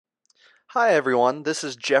Hi everyone, this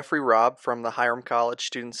is Jeffrey Robb from the Hiram College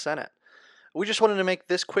Student Senate. We just wanted to make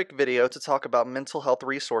this quick video to talk about mental health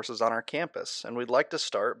resources on our campus, and we'd like to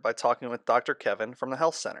start by talking with Dr. Kevin from the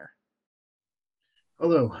Health Center.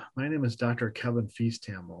 Hello, my name is Dr. Kevin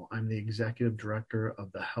Feastamel. I'm the Executive Director of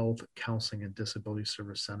the Health, Counseling, and Disability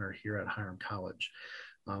Service Center here at Hiram College.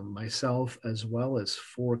 Myself, as well as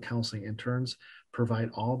 4 counseling interns, provide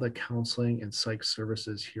all the counseling and psych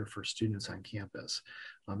services here for students on campus.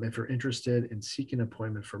 If you're interested in seeking an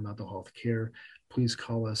appointment for mental health care, please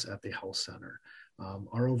call us at the Health Center.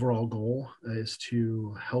 Our overall goal is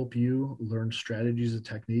to help you learn strategies and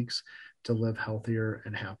techniques to live healthier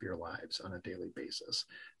and happier lives on a daily basis.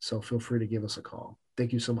 So feel free to give us a call.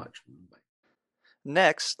 Thank you so much. Bye.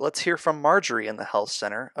 Next, let's hear from Marjorie in the Health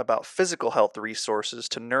Center about physical health resources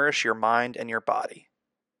to nourish your mind and your body.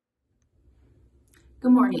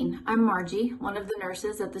 Good morning. I'm Margie, one of the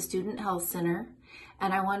nurses at the Student Health Center,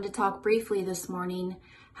 and I wanted to talk briefly this morning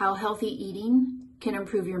how healthy eating can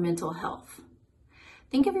improve your mental health.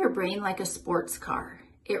 Think of your brain like a sports car.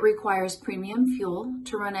 It requires premium fuel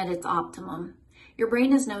to run at its optimum. Your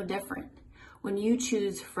brain is no different. When you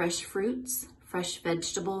choose fresh fruits, fresh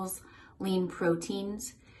vegetables, lean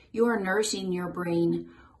proteins, you are nourishing your brain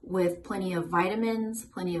with plenty of vitamins,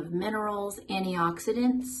 plenty of minerals,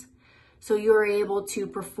 antioxidants, so you're able to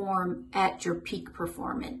perform at your peak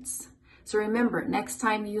performance. So remember, next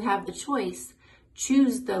time you have the choice,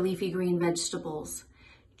 choose the leafy green vegetables,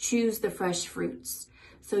 choose the fresh fruits,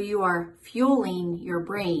 so you are fueling your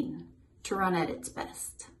brain to run at its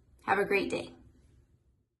best. Have a great day.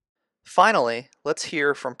 Finally, let's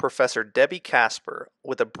hear from Professor Debbie Casper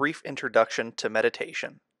with a brief introduction to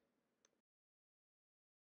meditation.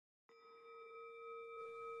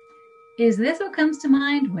 Is this what comes to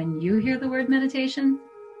mind when you hear the word meditation?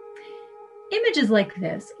 Images like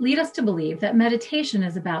this lead us to believe that meditation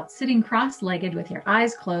is about sitting cross-legged with your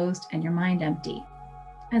eyes closed and your mind empty.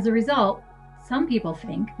 As a result, some people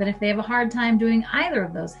think that if they have a hard time doing either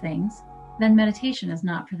of those things, then meditation is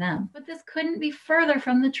not for them. But this couldn't be further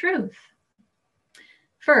from the truth.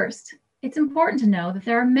 First, it's important to know that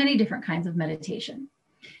there are many different kinds of meditation.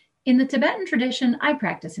 In the Tibetan tradition I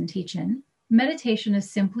practice and teach in, meditation is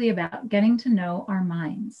simply about getting to know our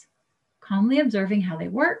minds, calmly observing how they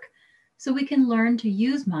work so we can learn to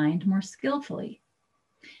use mind more skillfully.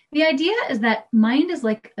 The idea is that mind is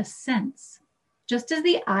like a sense. Just as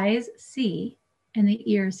the eyes see and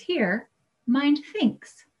the ears hear, mind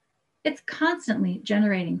thinks. It's constantly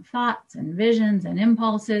generating thoughts and visions and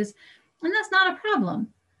impulses, and that's not a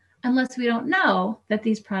problem, unless we don't know that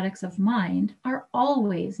these products of mind are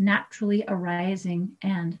always naturally arising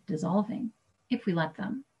and dissolving, if we let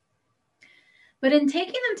them. But in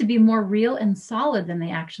taking them to be more real and solid than they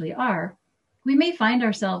actually are, we may find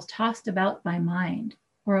ourselves tossed about by mind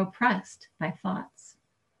or oppressed by thoughts.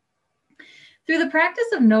 Through the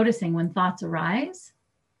practice of noticing when thoughts arise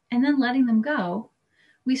and then letting them go,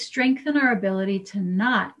 we strengthen our ability to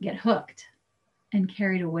not get hooked and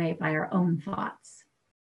carried away by our own thoughts.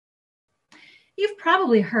 You've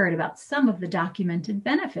probably heard about some of the documented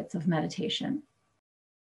benefits of meditation.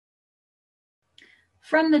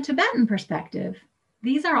 From the Tibetan perspective,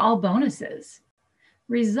 these are all bonuses,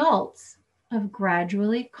 results of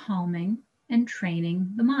gradually calming and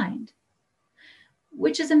training the mind,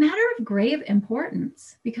 which is a matter of grave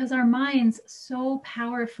importance because our minds so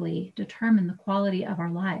powerfully determine the quality of our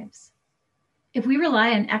lives. If we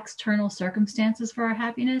rely on external circumstances for our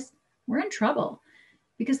happiness, we're in trouble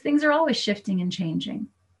because things are always shifting and changing.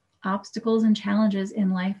 Obstacles and challenges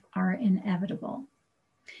in life are inevitable.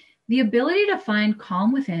 The ability to find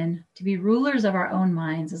calm within, to be rulers of our own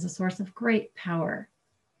minds, is a source of great power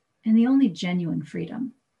and the only genuine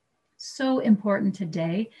freedom. So important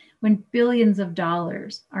today when billions of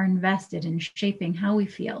dollars are invested in shaping how we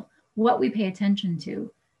feel, what we pay attention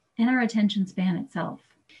to, and our attention span itself.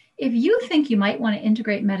 If you think you might want to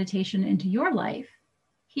integrate meditation into your life,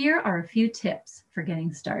 here are a few tips for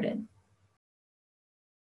getting started.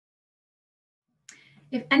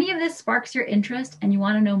 If any of this sparks your interest and you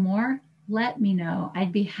want to know more, let me know.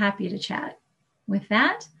 I'd be happy to chat. With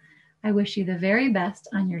that, I wish you the very best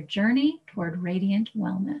on your journey toward radiant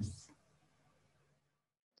wellness.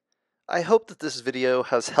 I hope that this video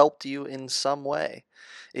has helped you in some way.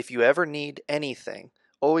 If you ever need anything,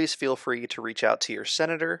 always feel free to reach out to your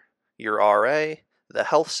senator, your RA, the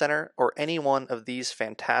health center, or any one of these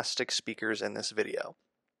fantastic speakers in this video.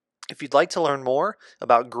 If you'd like to learn more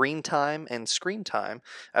about green time and screen time,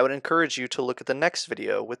 I would encourage you to look at the next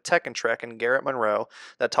video with Tech and Trek and Garrett Monroe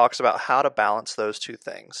that talks about how to balance those two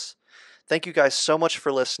things. Thank you guys so much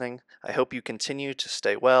for listening. I hope you continue to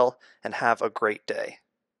stay well and have a great day.